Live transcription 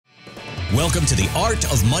Welcome to the Art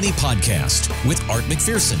of Money podcast with Art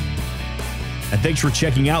McPherson. And thanks for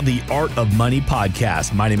checking out the Art of Money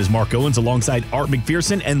podcast. My name is Mark Owens alongside Art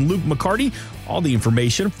McPherson and Luke McCarty. All the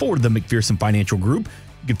information for the McPherson Financial Group,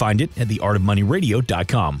 you can find it at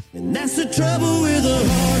theartofmoneyradio.com. And that's the trouble with a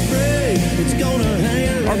heartbreak. It's gonna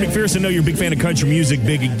hang around. Art McPherson, know you're a big fan of country music,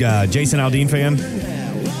 big Jason Aldean fan.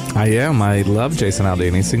 I am. I love Jason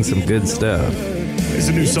Aldean. He sings some good stuff. His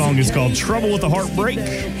new song is called Trouble with a Heartbreak.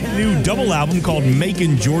 New double album called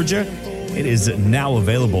Macon, Georgia. It is now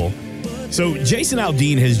available. So Jason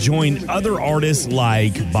Aldean has joined other artists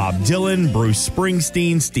like Bob Dylan, Bruce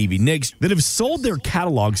Springsteen, Stevie Nicks that have sold their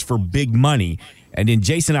catalogs for big money. And in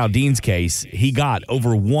Jason Aldean's case, he got over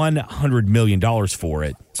 $100 million for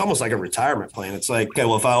it. It's almost like a retirement plan. It's like, okay,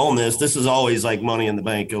 well, if I own this is always like money in the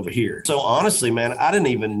bank over here. So honestly, man, I didn't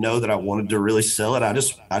even know that I wanted to really sell it. I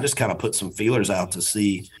just kind of put some feelers out to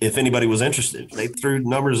see if anybody was interested. They threw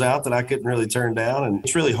numbers out that I couldn't really turn down. And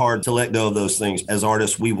it's really hard to let go of those things. As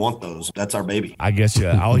artists, we want those. That's our baby. I guess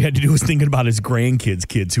all he had to do was thinking about his grandkids,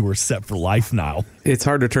 kids who are set for life now. It's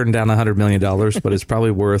hard to turn down $100 million, but it's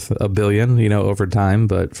probably worth $1 billion, over time.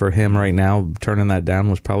 But for him right now, turning that down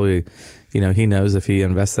was probably, he knows if he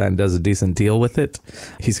invests that and does a decent deal with it,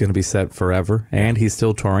 he's going to be set forever. And he's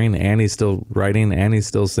still touring, and he's still writing, and he's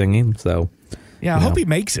still singing. So, yeah, I hope he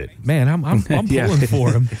makes it. Man, I'm pulling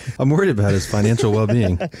for him. I'm worried about his financial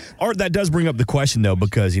well-being. Art, that does bring up the question, though,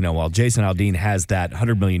 because, while Jason Aldean has that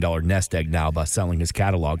 $100 million nest egg now by selling his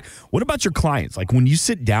catalog, what about your clients? Like when you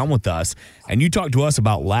sit down with us and you talk to us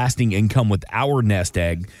about lasting income with our nest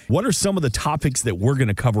egg, what are some of the topics that we're going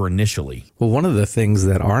to cover initially? Well, one of the things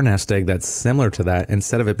that our nest egg that's similar to that,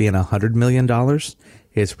 instead of it being $100 million,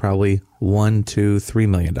 it's probably $1, $2, $3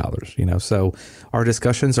 million, So our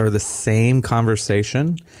discussions are the same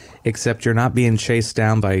conversation, except you're not being chased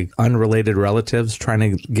down by unrelated relatives trying to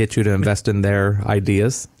get you to invest in their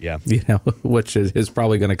ideas. Yeah. Which is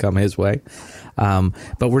probably going to come his way.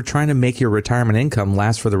 But we're trying to make your retirement income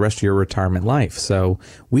last for the rest of your retirement life. So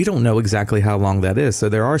we don't know exactly how long that is. So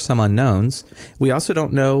there are some unknowns. We also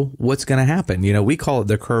don't know what's going to happen. We call it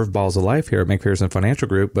the curveballs of life here at McPherson Financial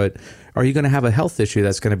Group, but are you going to have a health issue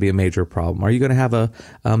that's going to be a major problem? Are you going to have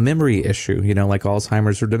a memory issue, like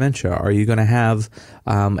Alzheimer's or dementia? Are you going to have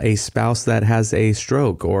a spouse that has a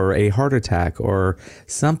stroke or a heart attack or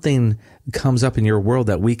something comes up in your world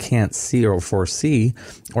that we can't see or foresee?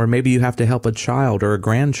 Or maybe you have to help a child or a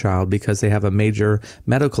grandchild because they have a major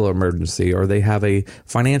medical emergency, or they have a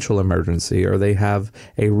financial emergency, or they have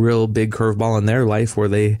a real big curveball in their life where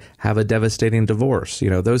they have a devastating divorce.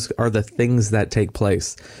 Those are the things that take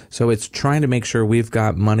place. So it's trying to make sure we've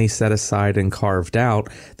got money set aside and carved out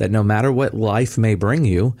that no matter what life may bring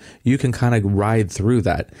you, you can kind of ride through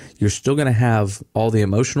that. You're still going to have all the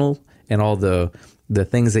emotional and all the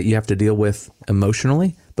things that you have to deal with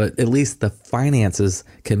emotionally, but at least the finances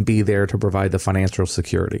can be there to provide the financial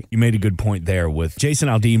security. You made a good point there with Jason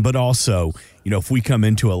Aldean, but also, if we come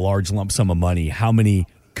into a large lump sum of money, how many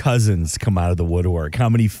cousins come out of the woodwork, how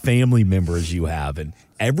many family members you have, and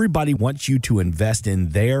everybody wants you to invest in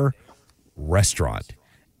their restaurant.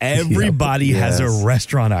 Everybody has a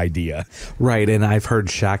restaurant idea. Right. And I've heard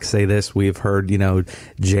Shaq say this. We've heard,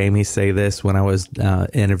 Jamie say this when I was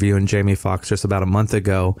interviewing Jamie Foxx just about a month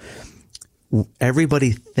ago.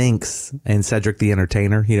 Everybody thinks, and Cedric the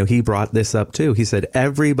Entertainer, he brought this up too. He said,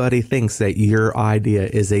 everybody thinks that your idea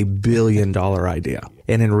is $1 billion idea.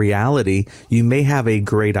 And in reality, you may have a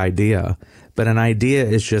great idea, but an idea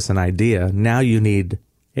is just an idea. Now you need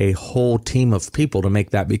a whole team of people to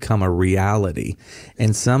make that become a reality.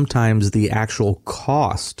 And sometimes the actual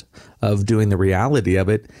cost of doing the reality of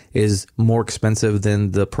it is more expensive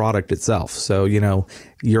than the product itself. So,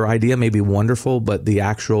 your idea may be wonderful, but the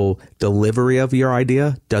actual delivery of your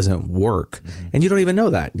idea doesn't work. Mm-hmm. And you don't even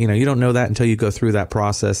know that. You don't know that until you go through that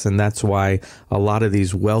process. And that's why a lot of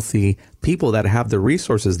these wealthy people that have the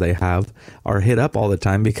resources they have are hit up all the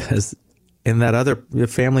time, because in that other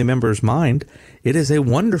family member's mind, it is a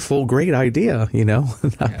wonderful, great idea,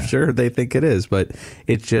 I'm sure they think it is, but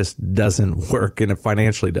it just doesn't work, and it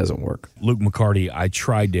financially doesn't work. Luke McCarty, I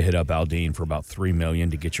tried to hit up Aldean for about $3 million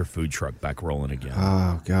to get your food truck back rolling again.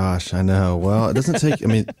 Oh, gosh, I know. Well, it doesn't take,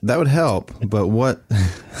 that would help, but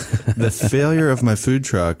the failure of my food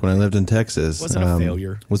truck when I lived in Texas wasn't a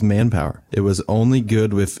failure. Was manpower. It was only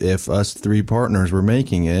good if us three partners were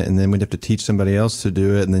making it, and then we'd have to teach somebody else to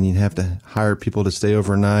do it, and then you'd have to hire people to stay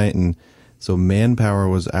overnight, and so manpower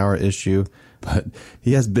was our issue. But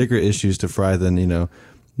he has bigger issues to fry than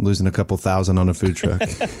losing a couple thousand on a food truck.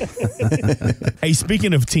 Hey,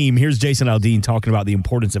 speaking of team, here's Jason Aldean talking about the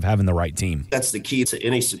importance of having the right team. That's the key to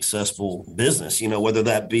any successful business, whether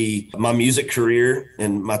that be my music career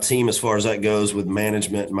and my team as far as that goes with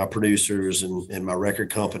management and my producers and my record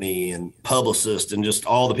company and publicist and just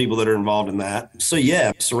all the people that are involved in that. So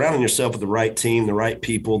yeah, surrounding yourself with the right team, the right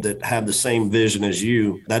people that have the same vision as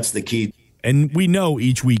you, that's the key. And we know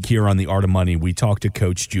each week here on The Art of Money, we talk to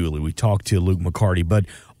Coach Julie, we talk to Luke McCarty, but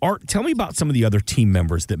Art, tell me about some of the other team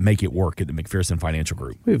members that make it work at the McPherson Financial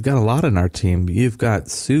Group. We've got a lot in our team. You've got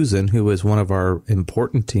Susan, who is one of our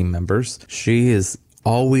important team members. She is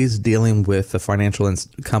always dealing with the financial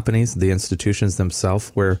companies, the institutions themselves,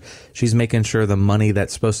 where she's making sure the money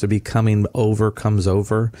that's supposed to be coming over comes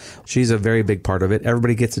over. She's a very big part of it.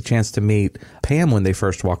 Everybody gets a chance to meet Pam when they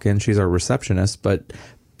first walk in. She's our receptionist, but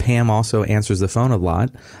Pam also answers the phone a lot.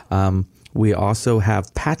 We also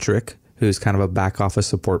have Patrick, who's kind of a back office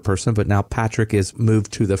support person, but now Patrick is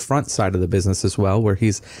moved to the front side of the business as well, where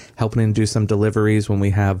he's helping to do some deliveries when we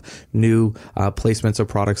have new placements of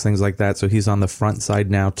products, things like that. So he's on the front side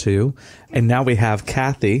now too. And now we have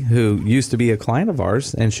Kathy, who used to be a client of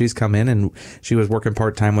ours, and she's come in and she was working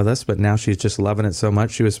part-time with us, but now she's just loving it so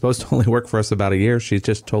much. She was supposed to only work for us about a year. She's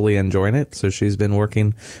just totally enjoying it. So she's been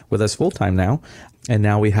working with us full-time now. And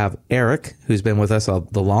now we have Eric, who's been with us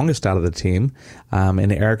the longest out of the team.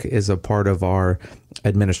 And Eric is a part of our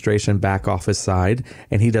administration back office side.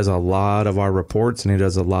 And he does a lot of our reports and he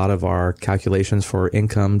does a lot of our calculations for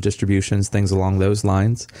income distributions, things along those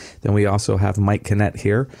lines. Then we also have Mike Kinnett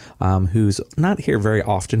here, who's not here very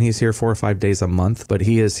often. He's here 4 or 5 days a month, but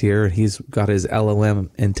he is here. He's got his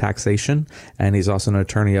LLM in taxation, and he's also an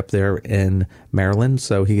attorney up there in Maryland.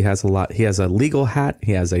 So he has a lot. He has a legal hat,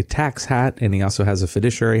 he has a tax hat, and he also has a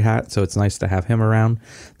fiduciary hat. So it's nice to have him around.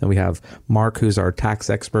 Then we have Mark, who's our tax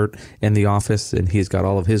expert in the office, and he's got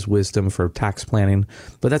all of his wisdom for tax planning.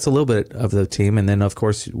 But that's a little bit of the team. And then, of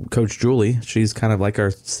course, Coach Julie, she's kind of like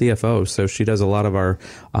our CFO. So she does a lot of our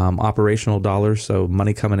operational dollars. So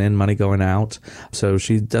money coming in, money going out. So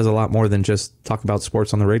she does a lot more than just talk about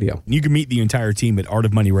sports on the radio. You can meet the entire team at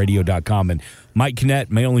artofmoneyradio.com. And Mike Kinnett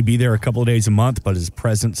may only be there a couple of days a month, but his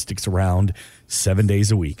presence sticks around 7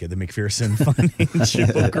 days a week at the McPherson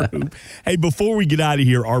Financial Group. Hey, before we get out of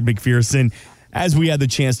here, Art McPherson, as we had the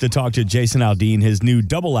chance to talk to Jason Aldean, his new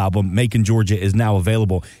double album, Macon, Georgia, is now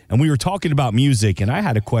available. And we were talking about music, and I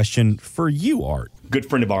had a question for you, Art. Good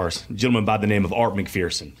friend of ours, a gentleman by the name of Art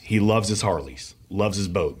McPherson. He loves his Harleys, loves his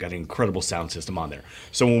boat, got an incredible sound system on there.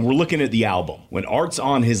 So when we're looking at the album, when Art's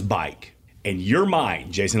on his bike, in your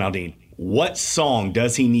mind, Jason Aldean, what song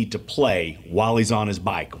does he need to play while he's on his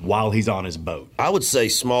bike, while he's on his boat? I would say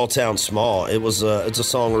Small Town Small. It's a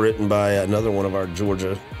song written by another one of our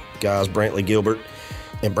Georgia guys, Brantley Gilbert.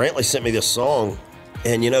 And Brantley sent me this song.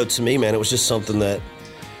 And, to me, man, it was just something that,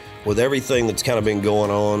 with everything that's kind of been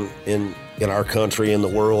going on in our country and the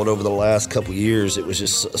world over the last couple of years, it was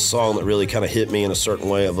just a song that really kind of hit me in a certain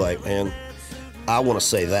way of like, man, I want to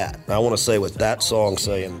say that. I want to say what that song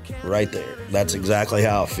saying right there. That's exactly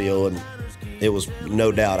how I feel. And it was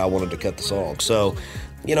no doubt I wanted to cut the song. So,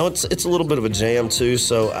 it's a little bit of a jam too.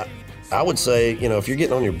 So I would say, if you're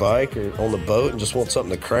getting on your bike or on the boat and just want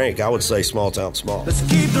something to crank, I would say Small Town Small. Let's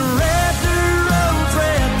keep the red dirt roads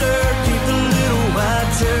red dirt, keep the little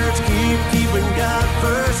white church, keeping God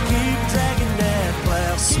first, keep dragging that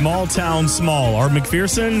cloud. Small Town Small. Art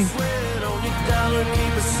McPherson.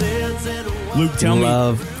 Luke, tell me.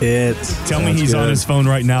 Love it. Tell me he's on his phone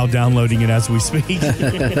right now downloading it as we speak.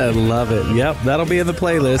 Love it. Yep, that'll be in the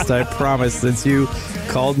playlist. I promise. Since you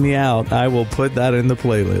called me out, I will put that in the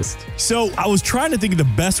playlist. So I was trying to think of the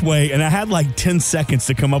best way, and I had like 10 seconds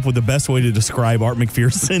to come up with the best way to describe Art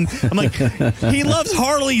McPherson. I'm like, he loves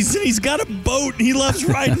Harleys, and he's got a boat, and he loves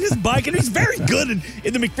riding his bike, and he's very good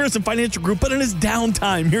in the McPherson Financial Group, but in his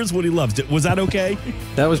downtime, here's what he loves. Was that okay?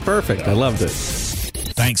 That was perfect. I loved it.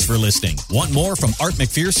 Thanks for listening. Want more from Art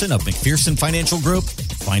McPherson of McPherson Financial Group?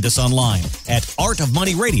 Find us online at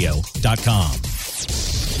artofmoneyradio.com.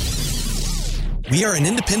 We are an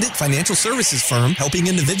independent financial services firm helping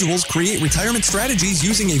individuals create retirement strategies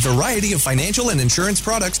using a variety of financial and insurance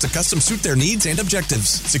products to custom suit their needs and objectives.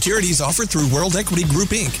 Securities offered through World Equity Group,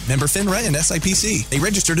 Inc., member FINRA and SIPC, a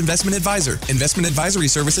registered investment advisor. Investment advisory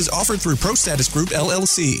services offered through ProStatus Group,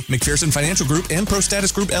 LLC. McPherson Financial Group and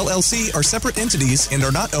ProStatus Group, LLC are separate entities and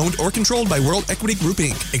are not owned or controlled by World Equity Group,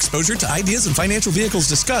 Inc. Exposure to ideas and financial vehicles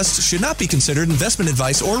discussed should not be considered investment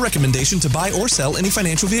advice or recommendation to buy or sell any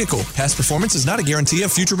financial vehicle. Past performance is not a guarantee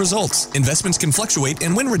of future results. Investments can fluctuate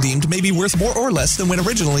and when redeemed may be worth more or less than when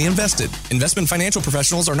originally invested. Investment financial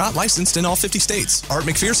professionals are not licensed in all 50 states. Art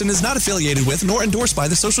McPherson is not affiliated with nor endorsed by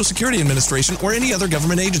the Social Security Administration or any other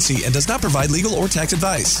government agency and does not provide legal or tax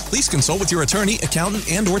advice. Please consult with your attorney,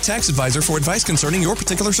 accountant, and or tax advisor for advice concerning your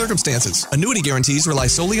particular circumstances. Annuity guarantees rely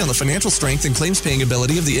solely on the financial strength and claims paying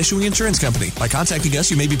ability of the issuing insurance company. By contacting us,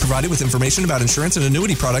 you may be provided with information about insurance and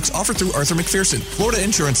annuity products offered through Arthur McPherson, Florida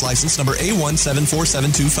Insurance License number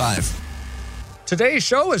A174725. Today's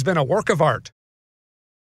show has been a work of art.